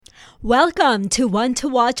Welcome to One to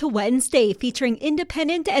Watch Wednesday, featuring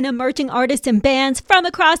independent and emerging artists and bands from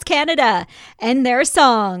across Canada and their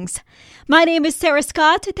songs. My name is Sarah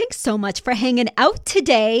Scott. Thanks so much for hanging out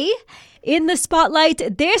today. In the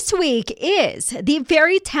spotlight this week is the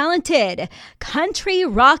very talented country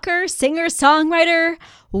rocker, singer-songwriter,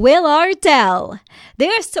 Will Ardell.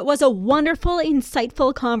 This was a wonderful,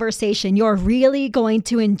 insightful conversation you're really going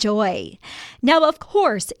to enjoy. Now, of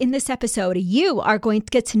course, in this episode, you are going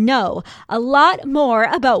to get to know a lot more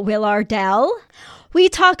about Will Ardell. We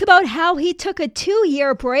talk about how he took a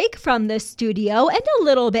 2-year break from the studio and a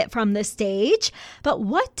little bit from the stage. But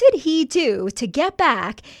what did he do to get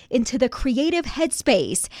back into the creative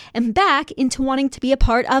headspace and back into wanting to be a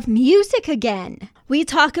part of music again? We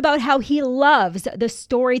talk about how he loves the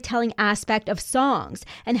storytelling aspect of songs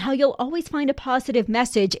and how you'll always find a positive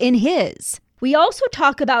message in his. We also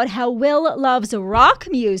talk about how Will loves rock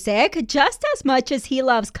music just as much as he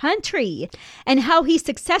loves country, and how he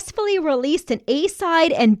successfully released an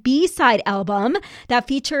A-side and B-side album that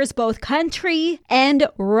features both country and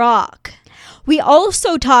rock. We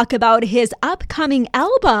also talk about his upcoming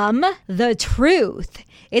album, The Truth.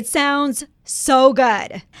 It sounds so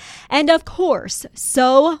good. And of course,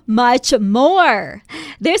 so much more.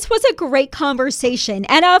 This was a great conversation.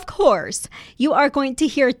 And of course, you are going to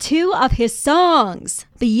hear 2 of his songs,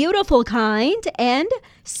 Beautiful Kind and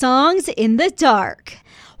Songs in the Dark.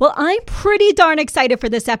 Well, I'm pretty darn excited for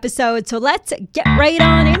this episode, so let's get right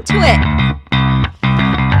on into it.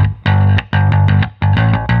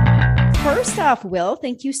 First off, Will,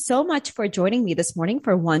 thank you so much for joining me this morning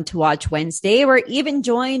for One to Watch Wednesday. We're even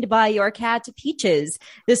joined by your cat, Peaches,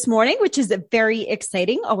 this morning, which is very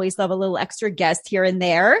exciting. Always love a little extra guest here and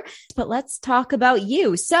there. But let's talk about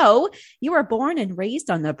you. So you were born and raised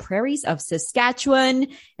on the prairies of Saskatchewan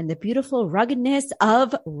and the beautiful ruggedness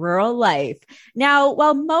of rural life. Now,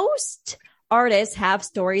 while most artists have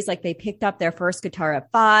stories like they picked up their first guitar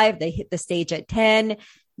at 5, they hit the stage at 10,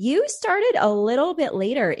 you started a little bit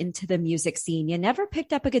later into the music scene. You never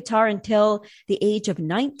picked up a guitar until the age of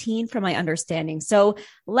 19, from my understanding. So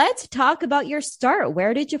let's talk about your start.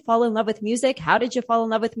 Where did you fall in love with music? How did you fall in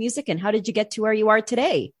love with music? And how did you get to where you are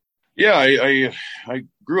today? Yeah, I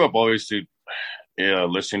grew up obviously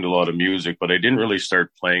listening to a lot of music, but I didn't really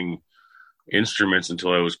start playing instruments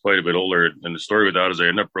until I was quite a bit older. And the story with that is I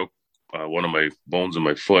ended up broke one of my bones in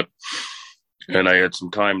my foot. And I had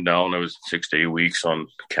some time down. I was 6 to 8 weeks on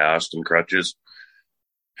cast and crutches.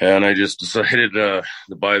 And I just decided to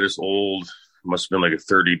buy this old, must have been like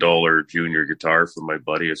a $30 junior guitar from my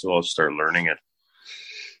buddy. I said, I'll start learning it.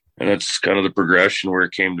 And that's kind of the progression where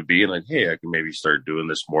it came to be. And like, hey, I can maybe start doing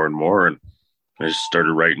this more and more. And I just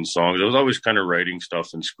started writing songs. I was always kind of writing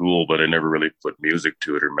stuff in school, but I never really put music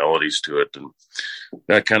to it or melodies to it. And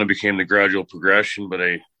that kind of became the gradual progression. But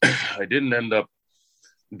I didn't end up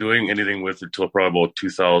doing anything with it till probably about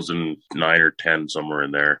 2009 or 10, somewhere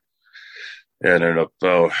in there. And ended up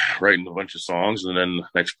writing a bunch of songs. And then the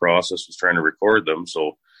next process was trying to record them.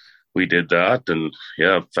 So we did that. And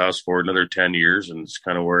yeah, fast forward another 10 years and it's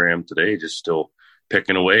kind of where I am today, just still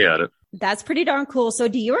picking away at it. That's pretty darn cool. So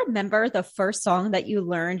do you remember the first song that you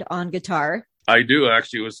learned on guitar? I do,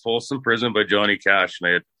 actually. It was Folsom Prison by Johnny Cash.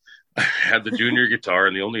 And I had the junior guitar,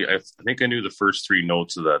 and I think I knew the first 3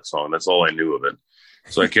 notes of that song. That's all I knew of it.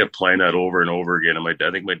 So I kept playing that over and over again. And I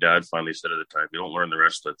think my dad finally said at the time, if you don't learn the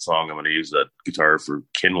rest of that song, I'm going to use that guitar for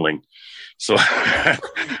kindling. So I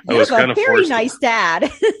was kind of very nice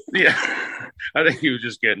dad. Yeah. I think he was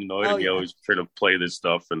just getting annoyed and he always tried to play this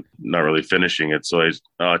stuff and not really finishing it. So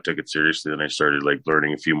I took it seriously. And I started like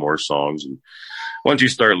learning a few more songs. And once you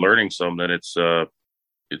start learning some, then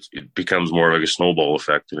it becomes more like a snowball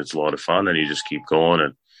effect, and it's a lot of fun, and you just keep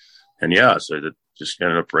going. And yeah, so I just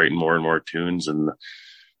ended up writing more and more tunes, and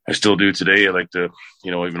I still do today. I like to,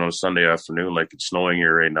 even on a Sunday afternoon, like it's snowing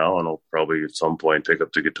here right now, and I'll probably at some point pick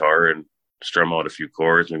up the guitar and strum out a few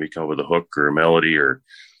chords, maybe come up with a hook or a melody or,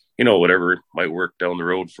 whatever might work down the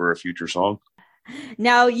road for a future song.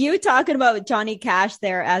 Now, you talking about Johnny Cash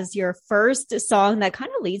there as your first song, that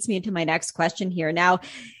kind of leads me into my next question here. Now,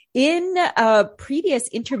 in a previous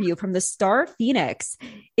interview from the Star Phoenix,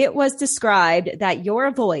 it was described that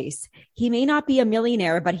your voice, he may not be a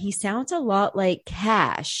millionaire, but he sounds a lot like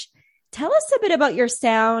Cash. Tell us a bit about your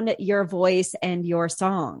sound, your voice, and your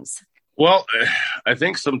songs. Well, I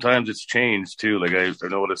think sometimes it's changed too. Like I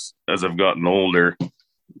noticed as I've gotten older,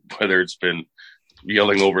 whether it's been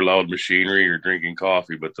yelling over loud machinery or drinking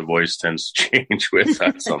coffee, but the voice tends to change with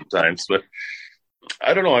that sometimes. But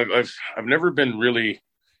I don't know. I've never been really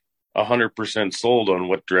 100% sold on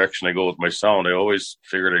what direction I go with my sound. I always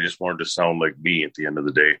figured I just wanted to sound like me at the end of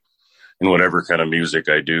the day. in whatever kind of music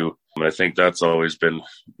I do. And I think that's always been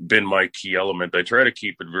my key element. I try to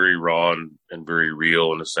keep it very raw and very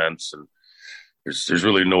real in a sense. And there's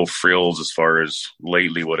really no frills as far as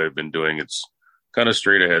lately what I've been doing. It's kind of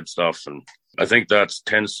straight ahead stuff. And I think that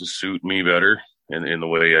tends to suit me better in the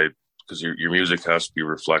way because your music has to be a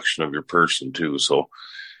reflection of your person too. So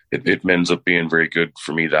it ends up being very good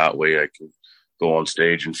for me that way. I can go on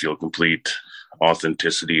stage and feel complete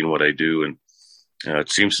authenticity in what I do. And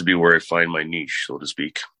it seems to be where I find my niche, so to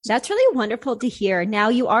speak. That's really wonderful to hear. Now,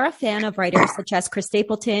 you are a fan of writers such as Chris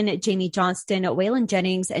Stapleton, Jamie Johnston, Waylon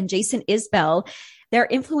Jennings, and Jason Isbell. Their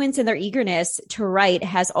influence and their eagerness to write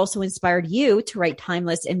has also inspired you to write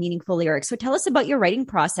timeless and meaningful lyrics. So tell us about your writing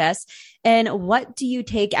process and what do you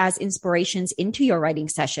take as inspirations into your writing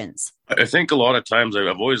sessions? I think a lot of times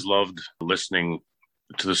I've always loved listening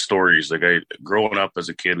to the stories. Like growing up as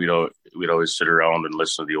a kid, we'd always sit around and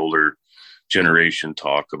listen to the older generation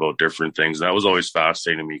talk about different things. And that was always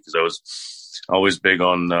fascinating to me because I was always big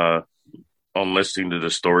on listening to the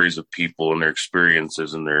stories of people and their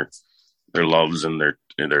experiences and their loves and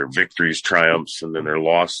their victories, triumphs, and then their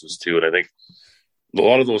losses too. And I think a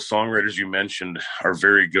lot of those songwriters you mentioned are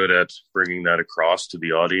very good at bringing that across to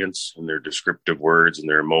the audience in their descriptive words and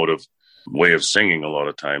their emotive way of singing a lot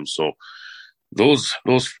of times. So those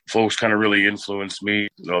folks kind of really influenced me.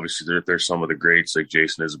 Obviously, there's some of the greats like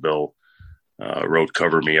Jason Isbell wrote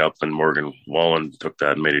Cover Me Up, and Morgan Wallen took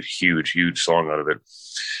that and made a huge song out of it.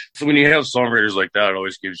 So when you have songwriters like that, it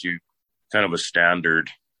always gives you kind of a standard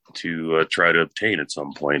to try to obtain at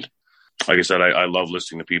some point. Like I said, I love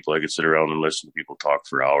listening to people. I could sit around and listen to people talk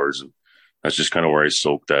for hours, and that's just kind of where I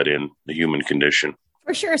soak that in, the human condition.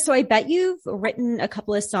 For sure. So I bet you've written a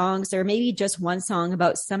couple of songs or maybe just one song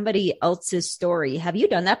about somebody else's story. Have you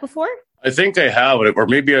done that before? I think I have, or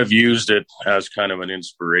maybe I've used it as kind of an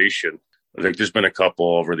inspiration. I think there's been a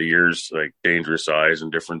couple over the years, like Dangerous Eyes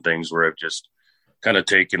and different things, where I've just kind of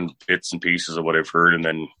taken bits and pieces of what I've heard and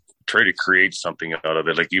then try to create something out of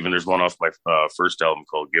it. Like even there's one off my first album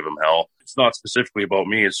called Give 'Em Hell. It's not specifically about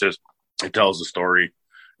me. It's just, it tells a story.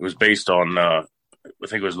 It was based on, I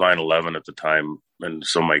think it was 9/11 at the time. And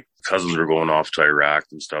so my cousins were going off to Iraq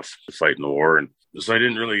and stuff to fight in the war. And so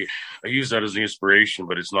I use that as the inspiration,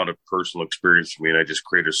 but it's not a personal experience for me. And I just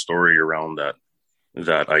create a story around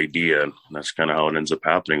that idea. And that's kind of how it ends up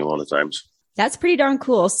happening a lot of times. That's pretty darn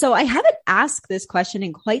cool. So I haven't asked this question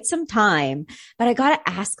in quite some time, but I got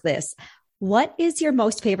to ask this. What is your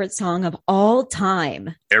most favorite song of all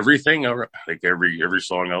time? Everything, like every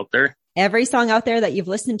song out there. Every song out there that you've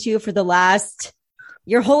listened to for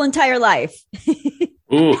your whole entire life.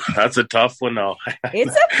 Ooh, that's a tough one now.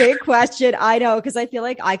 It's a big question. I know, because I feel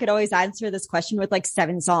like I could always answer this question with like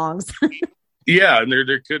 7 songs. Yeah, and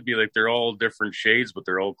there could be like, they're all different shades, but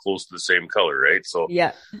they're all close to the same color, right? So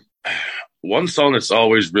yeah. One song that's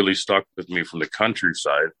always really stuck with me from the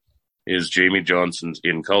countryside is Jamie Johnson's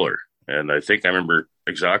In Color. And I think I remember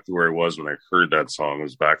exactly where I was when I heard that song. It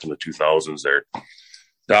was back in the 2000s there.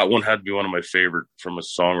 That one had to be one of my favorite from a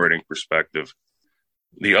songwriting perspective.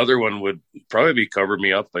 The other one would probably be Cover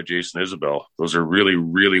Me Up by Jason Isbell. Those are really,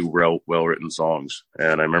 really well-written songs.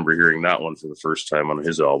 And I remember hearing that one for the first time on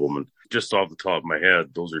his album. And just off the top of my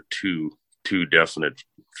head, those are two definite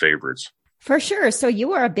favorites. For sure. So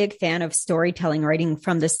you are a big fan of storytelling writing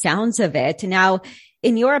from the sounds of it. Now,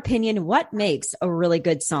 in your opinion, what makes a really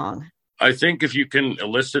good song? I think if you can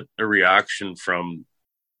elicit a reaction from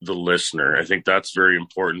the listener, I think that's very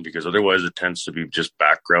important, because otherwise it tends to be just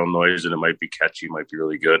background noise, and it might be catchy, might be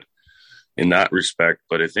really good in that respect.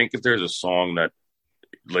 But I think if there's a song that,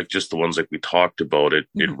 like just the ones like we talked about, it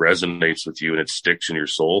resonates with you and it sticks in your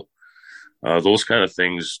soul, those kind of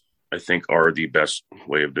things I think are the best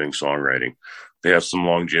way of doing songwriting. They have some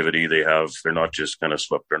longevity. They're not just kind of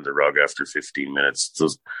swept under the rug after 15 minutes.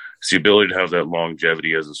 It's the ability to have that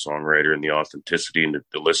longevity as a songwriter and the authenticity and to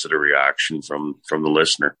elicit a reaction from the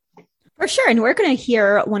listener. For sure. And we're going to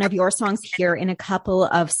hear one of your songs here in a couple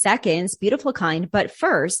of seconds, Beautiful Kind. But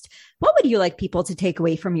first, what would you like people to take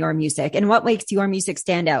away from your music, and what makes your music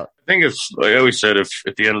stand out? I think like I always said, if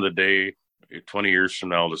at the end of the day, 20 years from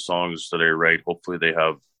now, the songs that I write, hopefully they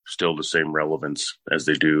have still the same relevance as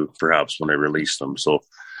they do perhaps when I release them. So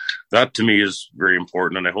that to me is very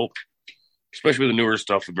important. And I hope, especially with the newer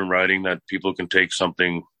stuff I've been writing, that people can take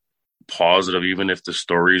something positive, even if the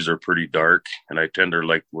stories are pretty dark. And I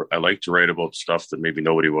like to write about stuff that maybe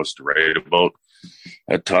nobody wants to write about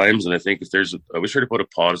at times. And I think I always try to put a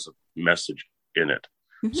positive message in it.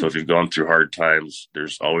 Mm-hmm. So if you've gone through hard times,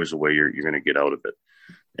 there's always a way you're going to get out of it.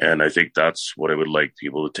 And I think that's what I would like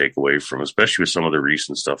people to take away from, especially with some of the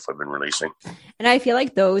recent stuff I've been releasing. And I feel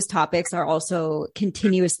like those topics are also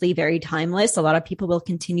continuously very timeless. A lot of people will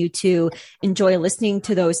continue to enjoy listening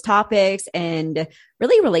to those topics and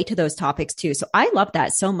really relate to those topics too. So I love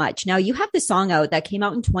that so much. Now you have the song out that came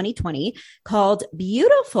out in 2020 called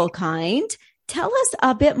Beautiful Kind. Tell us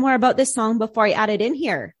a bit more about this song before I add it in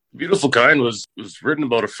here. Beautiful Kind was written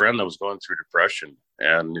about a friend that was going through depression.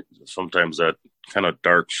 And sometimes that kind of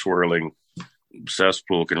dark, swirling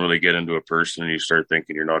cesspool can really get into a person and you start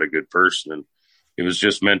thinking you're not a good person. And it was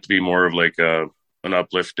just meant to be more of like an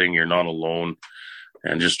uplifting, you're not alone,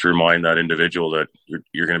 and just to remind that individual that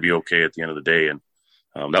you're going to be okay at the end of the day. And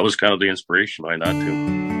that was kind of the inspiration behind that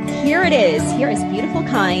too. Here it is. Here is Beautiful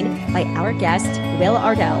Kind by our guest, Will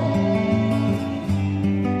Ardell.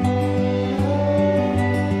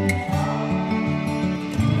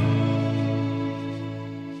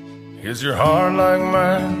 Is your heart like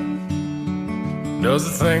mine? Does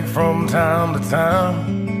it think from time to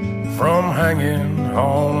time, from hanging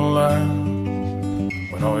on a line,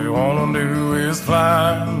 when all you wanna do is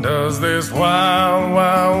fly? Does this wild,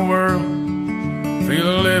 wild world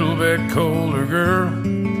feel a little bit colder, girl,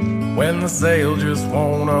 when the sail just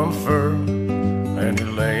won't unfurl and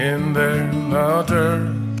you're laying there in the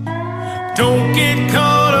dirt? Don't get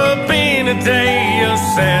caught up in a day of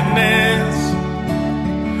sadness.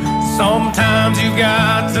 Sometimes you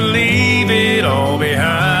got to leave it all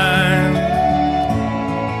behind.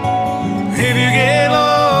 If you get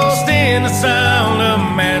lost in the sound of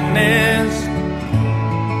madness,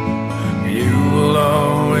 you will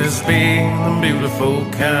always be the beautiful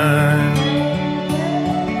kind.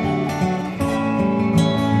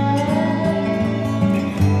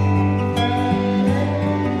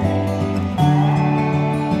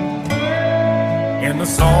 In the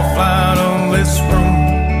soft light of this room,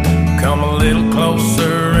 come a little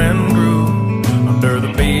closer and groove under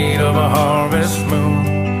the beat of a harvest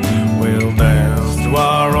moon. We'll dance to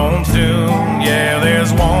our own tune. Yeah,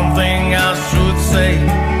 there's one thing I should say.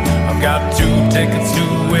 I've got 2 tickets to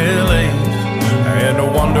LA, and I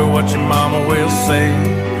wonder what your mama will say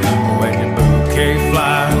when your bouquet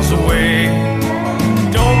flies away.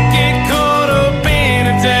 Don't get caught up in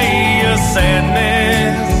a day of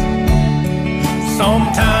sadness.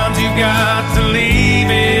 Sometimes you got to leave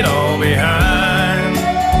it all behind.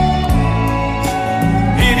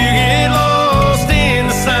 If you get lost in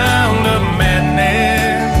the sound of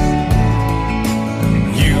madness,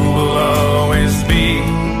 you will always be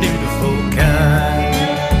beautiful kind.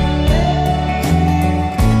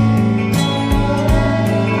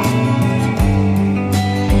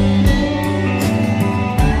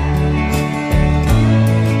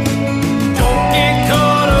 Don't get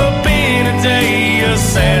caught up in a day of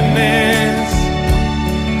sadness.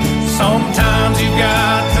 Sometimes you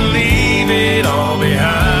got to leave it all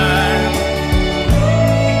behind.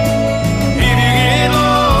 If you get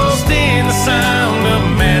lost in the sound of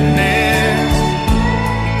madness,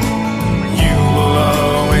 you will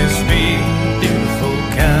always be beautiful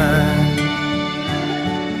kind.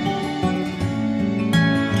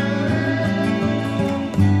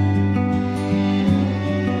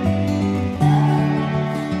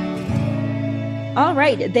 All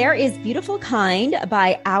right, there is Beautiful Kind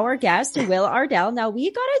by our guest, Will Ardell. Now,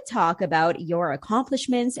 we got to talk about your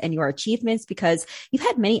accomplishments and your achievements because you've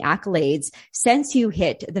had many accolades since you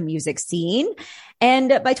hit the music scene. And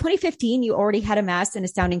by 2015, you already had amassed an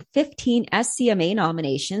astounding 15 SCMA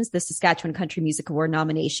nominations, the Saskatchewan Country Music Award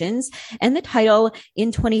nominations, and the title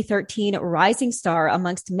in 2013, Rising Star,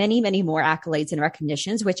 amongst many, many more accolades and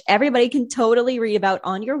recognitions, which everybody can totally read about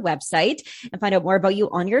on your website and find out more about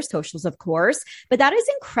you on your socials, of course. But that is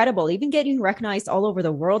incredible, even getting recognized all over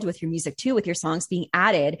the world with your music too, with your songs being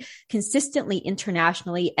added consistently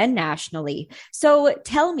internationally and nationally. So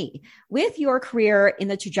tell me, with your career in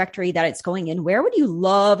the trajectory that it's going in, where would you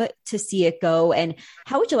love to see it go? And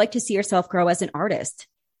how would you like to see yourself grow as an artist?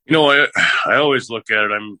 You know, I always look at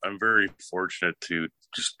it. I'm very fortunate to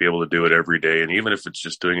just be able to do it every day. And even if it's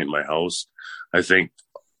just doing it in my house, I think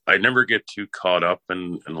I never get too caught up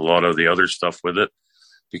in a lot of the other stuff with it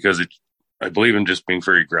because I believe in just being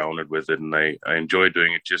very grounded with it. And I enjoy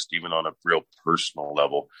doing it just even on a real personal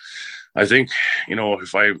level. I think, you know,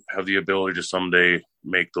 if I have the ability to someday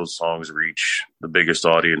make those songs reach the biggest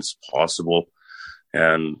audience possible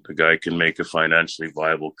and the guy can make a financially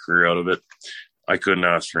viable career out of it, I couldn't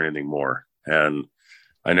ask for anything more. And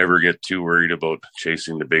I never get too worried about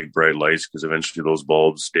chasing the big bright lights because eventually those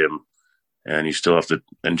bulbs dim and you still have to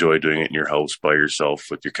enjoy doing it in your house by yourself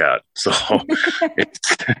with your cat. So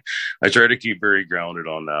I try to keep very grounded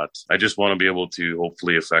on that. I just want to be able to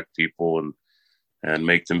hopefully affect people and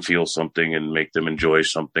make them feel something and make them enjoy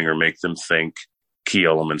something or make them think. Key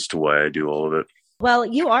elements to why I do all of it. Well,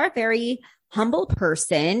 you are a very humble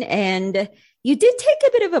person, and you did take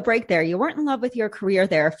a bit of a break there. You weren't in love with your career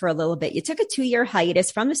there for a little bit. You took a 2-year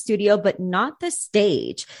hiatus from the studio, but not the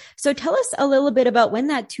stage. So tell us a little bit about when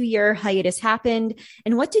that 2-year hiatus happened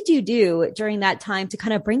and what did you do during that time to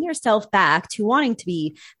kind of bring yourself back to wanting to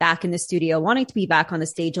be back in the studio, wanting to be back on the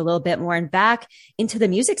stage a little bit more and back into the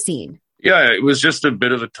music scene? Yeah, it was just a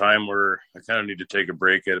bit of a time where I kind of needed to take a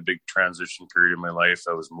break. I had a big transition period in my life.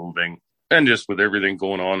 I was moving, and just with everything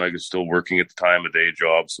going on, I was still working at the time, a day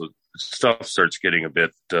job. So stuff starts getting a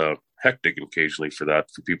bit hectic occasionally for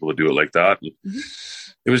people to do it like that. And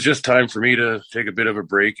it was just time for me to take a bit of a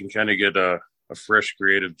break and kind of get a fresh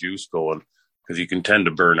creative juice going, because you can tend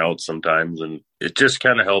to burn out sometimes. And it just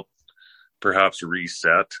kind of helped perhaps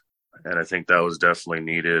reset. And I think that was definitely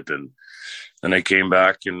needed. And then I came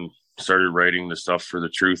back and started writing the stuff for the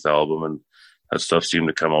Truth album, and that stuff seemed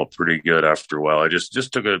to come out pretty good after a while. I just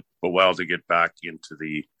took a while to get back into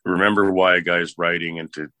the remember why a guy's writing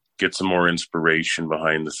and to get some more inspiration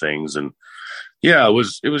behind the things. And yeah, it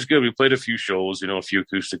was good. We played a few shows, a few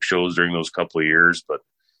acoustic shows during those couple of years, but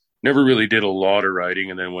never really did a lot of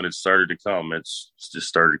writing. And then when it started to come, it's just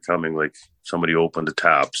started coming like somebody opened a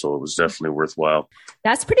tap. So it was definitely worthwhile.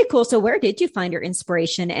 That's pretty cool. So where did you find your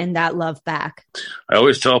inspiration and that love back? I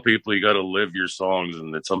always tell people you got to live your songs,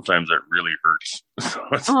 and that sometimes that really hurts.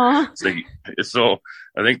 So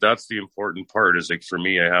I think that's the important part, is like, for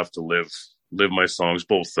me, I have to live my songs,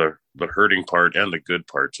 both the hurting part and the good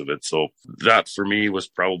parts of it. So that for me was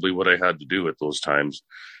probably what I had to do at those times,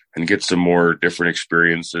 and get some more different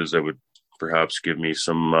experiences that would perhaps give me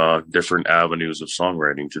some different avenues of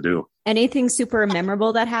songwriting to do. Anything super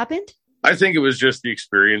memorable that happened? I think it was just the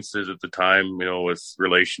experiences at the time, with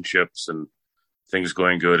relationships and things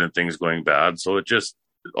going good and things going bad. So it just,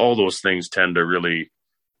 all those things tend to really,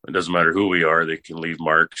 it doesn't matter who we are, they can leave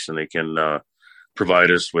marks, and they can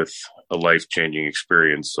provide us with a life-changing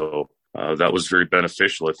experience. So that was very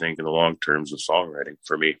beneficial, I think, in the long terms of songwriting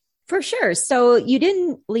for me. For sure. So you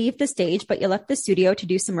didn't leave the stage, but you left the studio to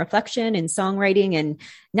do some reflection and songwriting. And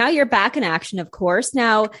now you're back in action, of course.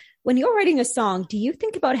 Now, when you're writing a song, do you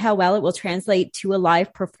think about how well it will translate to a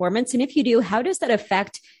live performance? And if you do, how does that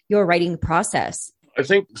affect your writing process? I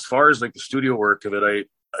think as far as like the studio work of it, I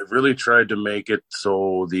really tried to make it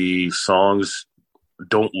so the songs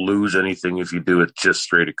don't lose anything if you do it just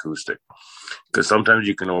straight acoustic. Because sometimes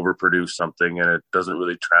you can overproduce something and it doesn't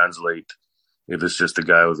really translate if it's just a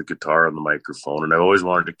guy with a guitar on the microphone. And I always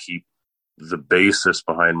wanted to keep the basis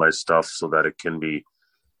behind my stuff so that it can be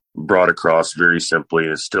brought across very simply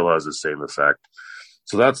and it still has the same effect.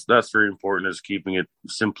 So that's very important, is keeping it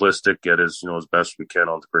simplistic, get as best we can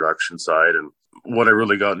on the production side. And what I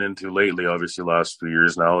really gotten into lately, obviously last few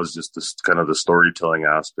years now, is just this kind of the storytelling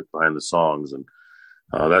aspect behind the songs. And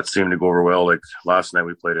that seemed to go over well. Like last night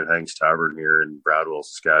we played at Hank's Tavern here in Bradwell,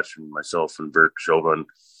 Saskatchewan, myself and Bert Chauvin.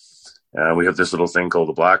 And we have this little thing called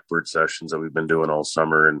the Blackbird Sessions that we've been doing all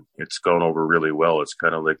summer, and it's gone over really well. It's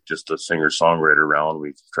kind of like just a singer-songwriter round.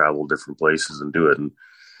 We travel different places and do it. And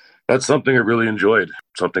that's something I really enjoyed,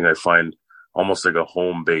 something I find almost like a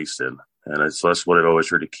home base in. And that's what I've always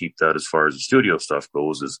tried to keep that as far as the studio stuff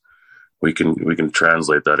goes, is we can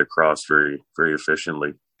translate that across very, very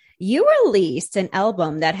efficiently. You released an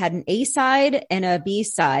album that had an A-side and a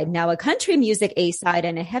B-side. Now, a country music A-side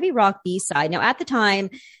and a heavy rock B-side. Now, at the time,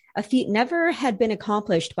 a feat never had been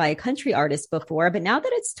accomplished by a country artist before, but now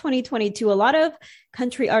that it's 2022, a lot of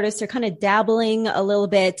country artists are kind of dabbling a little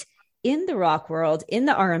bit in the rock world, in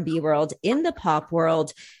the R&B world, in the pop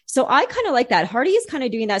world. So I kind of like that. Hardy is kind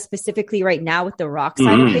of doing that specifically right now with the rock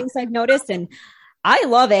side of things, I've noticed, and I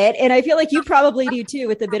love it. And I feel like you probably do too,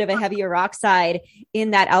 with a bit of a heavier rock side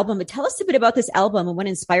in that album. But tell us a bit about this album and what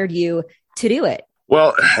inspired you to do it.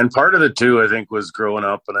 Well, and part of it too, I think, was growing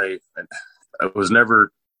up, and I was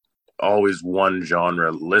never always one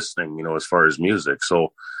genre listening, as far as music.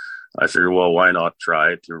 So I figured, well, why not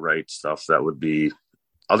try to write stuff that would be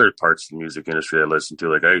other parts of the music industry I listened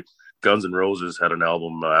to. Like Guns N' Roses had an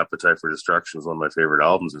album, Appetite for Destruction was one of my favorite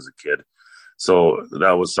albums as a kid. So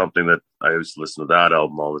that was something that I used to listen to that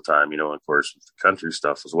album all the time, of course, with the country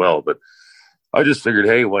stuff as well. But I just figured,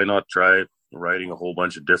 hey, why not try writing a whole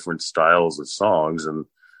bunch of different styles of songs? And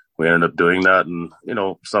we ended up doing that. And,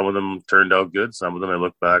 some of them turned out good. Some of them I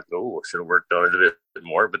look back, I should have worked on it a bit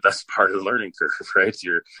more, but that's part of the learning curve, right?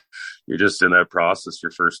 You're just in that process,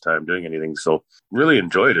 your first time doing anything. So really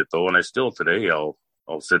enjoyed it though. And I still today, I'll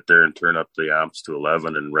sit there and turn up the amps to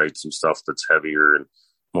 11 and write some stuff that's heavier and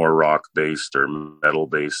more rock based or metal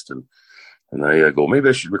based. And And I go, maybe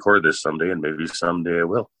I should record this someday, and maybe someday I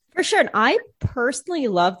will. For sure. And I personally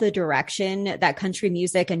love the direction that country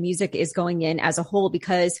music and music is going in as a whole,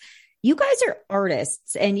 because you guys are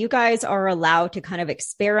artists and you guys are allowed to kind of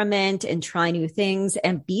experiment and try new things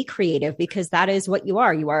and be creative, because that is what you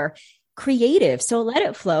are. You are creative. So let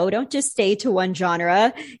it flow. Don't just stay to one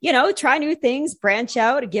genre, try new things, branch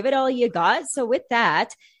out, give it all you got. So with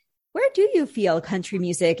that, where do you feel country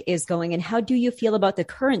music is going, and how do you feel about the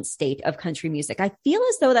current state of country music? I feel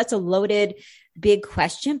as though that's a loaded, big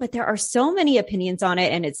question, but there are so many opinions on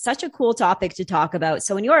it, and it's such a cool topic to talk about.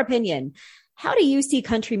 So in your opinion, how do you see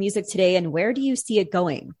country music today, and where do you see it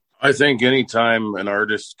going? I think anytime an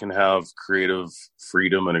artist can have creative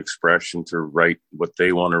freedom and expression to write what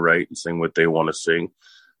they want to write and sing what they want to sing,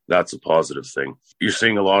 that's a positive thing. You're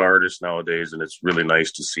seeing a lot of artists nowadays, and it's really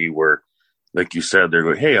nice to see where, like you said, they're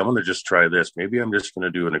going, hey, I'm going to just try this. Maybe I'm just going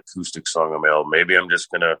to do an acoustic song on my album. Maybe I'm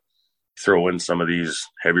just going to throw in some of these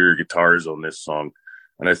heavier guitars on this song.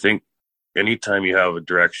 And I think anytime you have a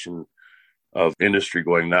direction of industry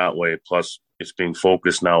going that way, plus it's being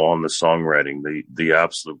focused now on the songwriting, the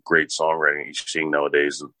absolute great songwriting you're seeing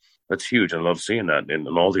nowadays. And that's huge. I love seeing that in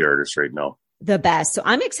all the artists right now. The best. So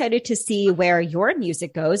I'm excited to see where your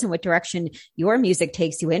music goes and what direction your music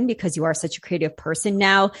takes you in, because you are such a creative person.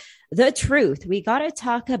 Now, The Truth. We got to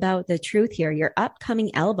talk about The Truth here, your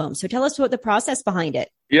upcoming album. So tell us about the process behind it.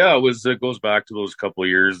 Yeah, it goes back to those couple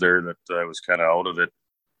of years there that I was kind of out of it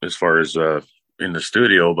as far as in the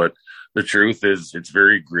studio. But The Truth is, it's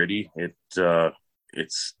very gritty.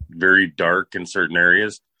 It's very dark in certain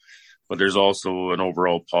areas, but there's also an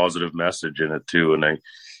overall positive message in it too. And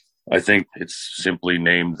I think it's simply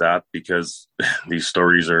named that because these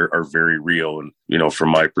stories are very real, and, from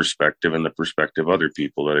my perspective and the perspective of other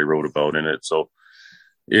people that I wrote about in it. So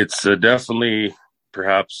it's definitely,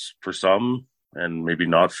 perhaps for some and maybe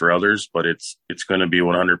not for others, but it's going to be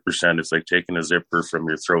 100%. It's like taking a zipper from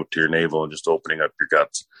your throat to your navel and just opening up your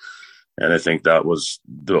guts. And I think that was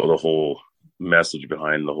the whole message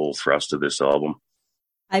behind the whole thrust of this album.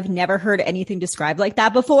 I've never heard anything described like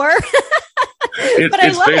that before.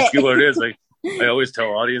 It's basically what it is. Like, I always tell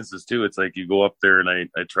audiences too, it's like you go up there and I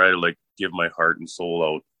try to like give my heart and soul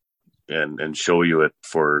out and show you it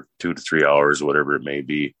for 2 to 3 hours, whatever it may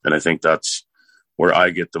be. And I think that's where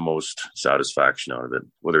I get the most satisfaction out of it.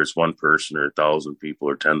 Whether it's one person or 1,000 people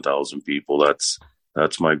or 10,000 people, that's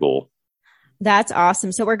my goal. That's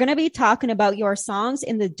awesome. So we're going to be talking about your Songs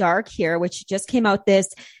in the Dark here, which just came out this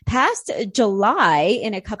past July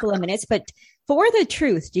in a couple of minutes. But for The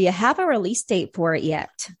Truth, do you have a release date for it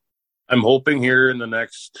yet? I'm hoping here in the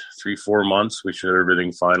next 3-4 months, we should have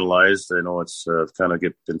everything finalized. I know it's kind of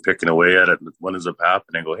been picking away at it. When ends up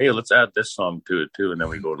happening, I go, hey, let's add this song to it too. And then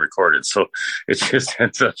we go and record it. So it's just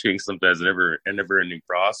ends up being sometimes a never-ending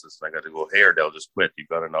process. And I got to go, hey, Ardell, just quit. You've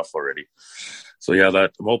got enough already. So yeah, I'm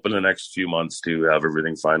hoping the next few months to have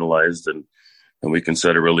everything finalized and we can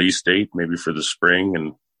set a release date maybe for the spring,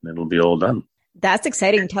 and it'll be all done. That's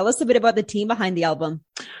exciting. Tell us a bit about the team behind the album.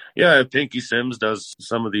 Yeah, Pinky Sims does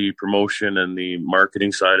some of the promotion and the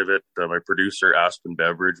marketing side of it. My producer, Aspen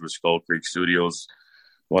Beveridge, with Skull Creek Studios,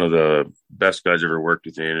 one of the best guys I've ever worked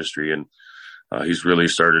with in the industry. And he's really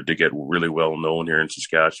started to get really well known here in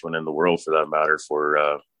Saskatchewan and the world, for that matter,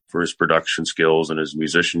 for his production skills and his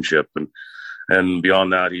musicianship. And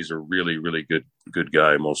beyond that, he's a really, really good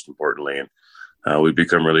guy, most importantly. And we've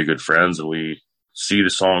become really good friends, and we see the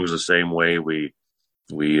songs the same way. We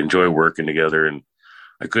enjoy working together, and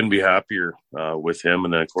I couldn't be happier with him.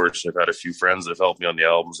 And then, of course, I've had a few friends that have helped me on the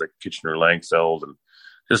albums, like Kitchener Langfeld, and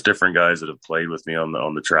just different guys that have played with me on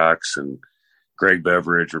the tracks. And Greg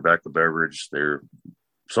Beveridge, Rebecca Beveridge, they're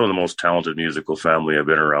some of the most talented musical family I've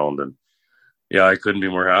been around. And yeah, I couldn't be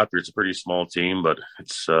more happy. It's a pretty small team, but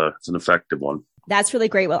it's an effective one. That's really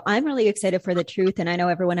great. Well, I'm really excited for The Truth, and I know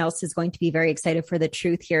everyone else is going to be very excited for The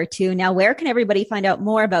Truth here too. Now, where can everybody find out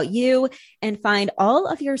more about you and find all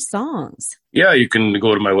of your songs? Yeah, you can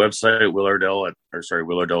go to my website,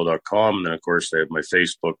 willardell.com. And then, of course, I have my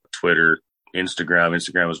Facebook, Twitter, Instagram.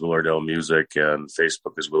 Instagram is Will Ardell Music, and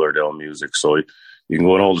Facebook is Will Ardell Music. So you can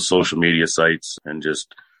go on all the social media sites and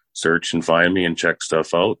just search and find me and check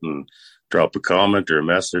stuff out, and drop a comment or a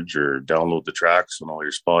message, or download the tracks on all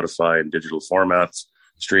your Spotify and digital formats.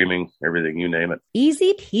 streaming, everything, you name it.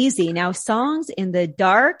 Easy peasy. Now, Songs in the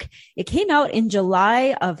Dark, it came out in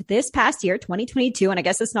July of this past year, 2022. And I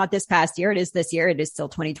guess it's not this past year. It is this year. It is still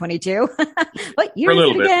 2022. What year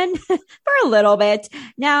is it again? For a little bit.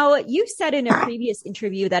 Now, you said in a previous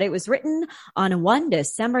interview that it was written on one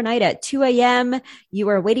December night at 2 a.m. You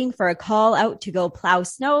were waiting for a call out to go plow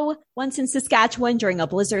snow once in Saskatchewan during a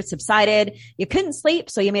blizzard subsided. You couldn't sleep,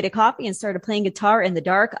 so you made a coffee and started playing guitar in the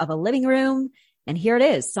dark of a living room. And here it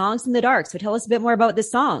is, Songs in the Dark. So tell us a bit more about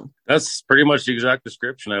this song. That's pretty much the exact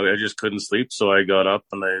description. I just couldn't sleep, so I got up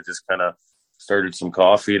and I just kind of started some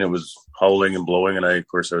coffee, and it was howling and blowing. And of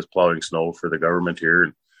course, I was plowing snow for the government here.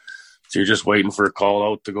 And so you're just waiting for a call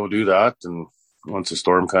out to go do that. And once the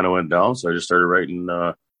storm kind of went down, so I just started writing,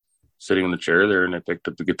 sitting in the chair there, and I picked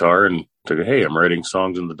up the guitar and took it, hey, I'm writing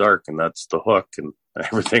Songs in the Dark, and that's the hook. And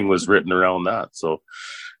everything was written around that. So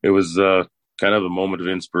it was kind of a moment of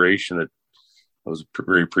inspiration that I was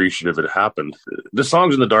very appreciative it happened. The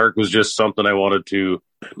Songs in the Dark was just something I wanted to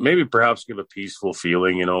maybe perhaps give a peaceful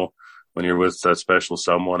feeling, you know, when you're with that special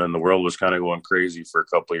someone, and the world was kind of going crazy for a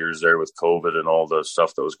couple of years there with COVID and all the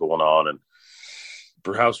stuff that was going on. And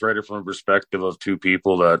perhaps write it from a perspective of two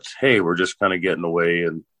people that, hey, we're just kind of getting away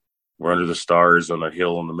and we're under the stars on a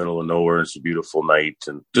hill in the middle of nowhere. And it's a beautiful night,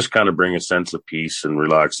 and just kind of bring a sense of peace and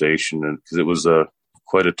relaxation. And because it was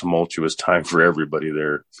quite a tumultuous time for everybody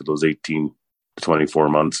there for those 18 to 24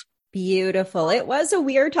 months. Beautiful. It was a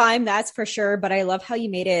weird time, that's for sure, but I love how you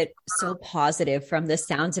made it so positive from the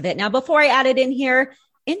sounds of it. Now, before I add it in here,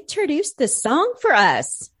 introduce the song for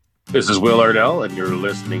us. This is Will Ardell, and you're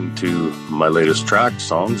listening to my latest track,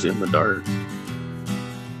 Songs in the Dark.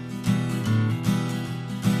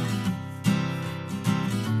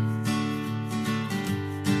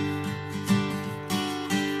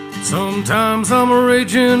 Sometimes I'm a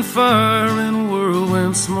raging fire in a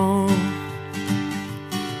whirlwind smoke,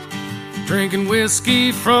 drinking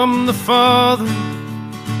whiskey from the Father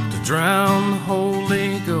to drown the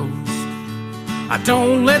Holy Ghost. I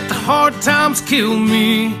don't let the hard times kill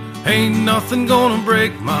me, ain't nothing gonna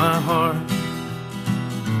break my heart.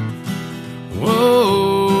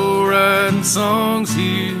 Whoa, writing songs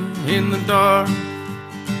here in the dark.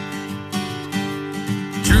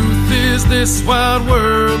 Truth is, this wide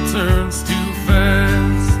world turns too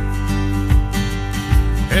fast,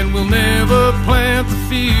 and we'll never plant the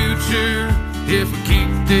future if we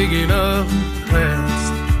keep digging up the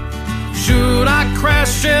past. Should I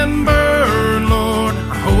crash and burn, Lord,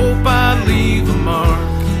 I hope I leave a mark.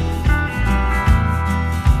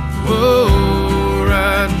 Whoa,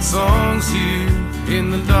 writing songs here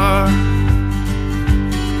in the dark.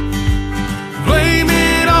 Blame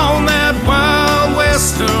it on that wild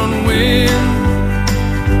western wind,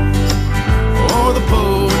 or the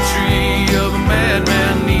poetry of a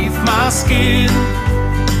madman neath my skin.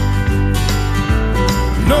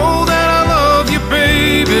 Know that I love you,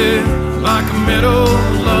 baby, like a meadow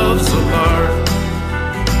loves a lark.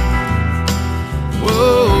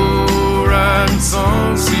 Whoa, writing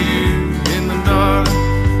songs here in the dark.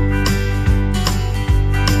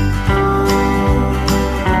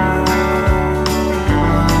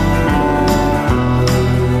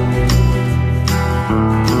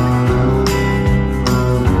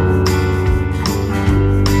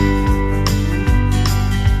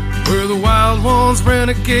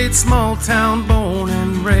 Renegade, small town, born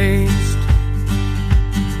and raised.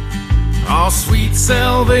 Our sweet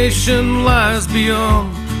salvation lies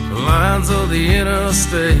beyond the lines of the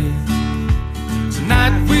interstate.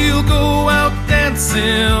 Tonight we'll go out dancing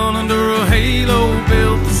under a halo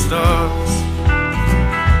built of stars.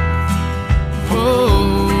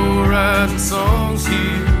 Whoa, writing songs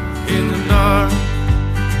here in the dark.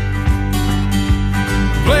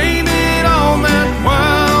 Blame it on that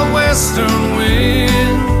wild western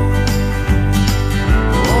wind,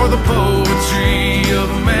 or the poetry of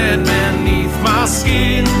a madman neath my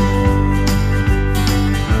skin.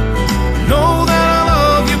 Know that I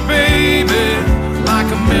love you, baby, like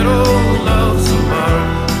a meadow loves a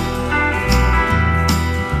lark.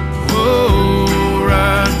 Whoa,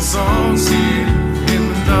 writing songs here in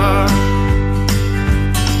the dark.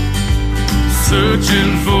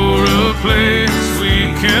 Searching for a place we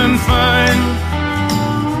can find,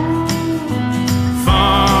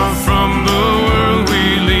 far from the world we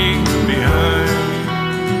leave behind.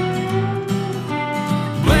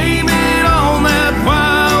 Blame it on that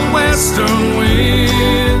wild western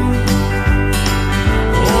wind,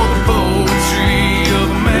 or the poetry of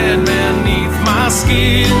a madman neath my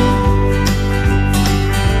skin.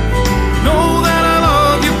 Know that I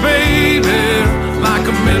love you, baby, like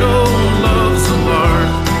a meadow loves a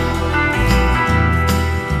lark.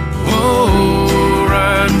 Whoa,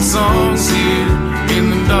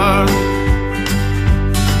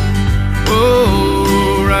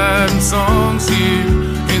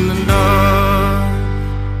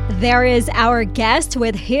 There is our guest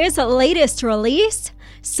with his latest release,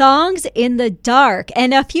 Songs in the Dark.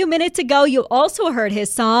 And a few minutes ago, you also heard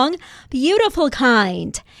his song, Beautiful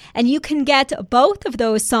Kind. And you can get both of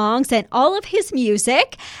those songs and all of his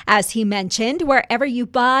music, as he mentioned, wherever you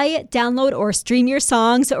buy, download, or stream your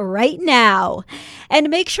songs right now. And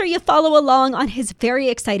make sure you follow along on his very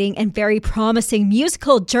exciting and very promising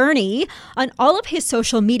musical journey on all of his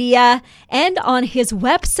social media and on his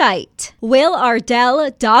website,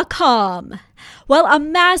 willardell.com. Well, a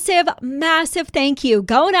massive, massive thank you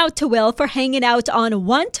going out to Will for hanging out on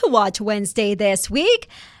One to Watch Wednesday this week.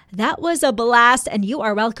 That was a blast, and you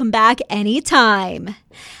are welcome back anytime.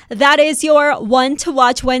 That is your One to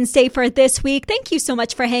Watch Wednesday for this week. Thank you so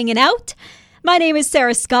much for hanging out. My name is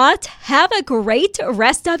Sarah Scott. Have a great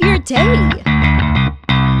rest of your day.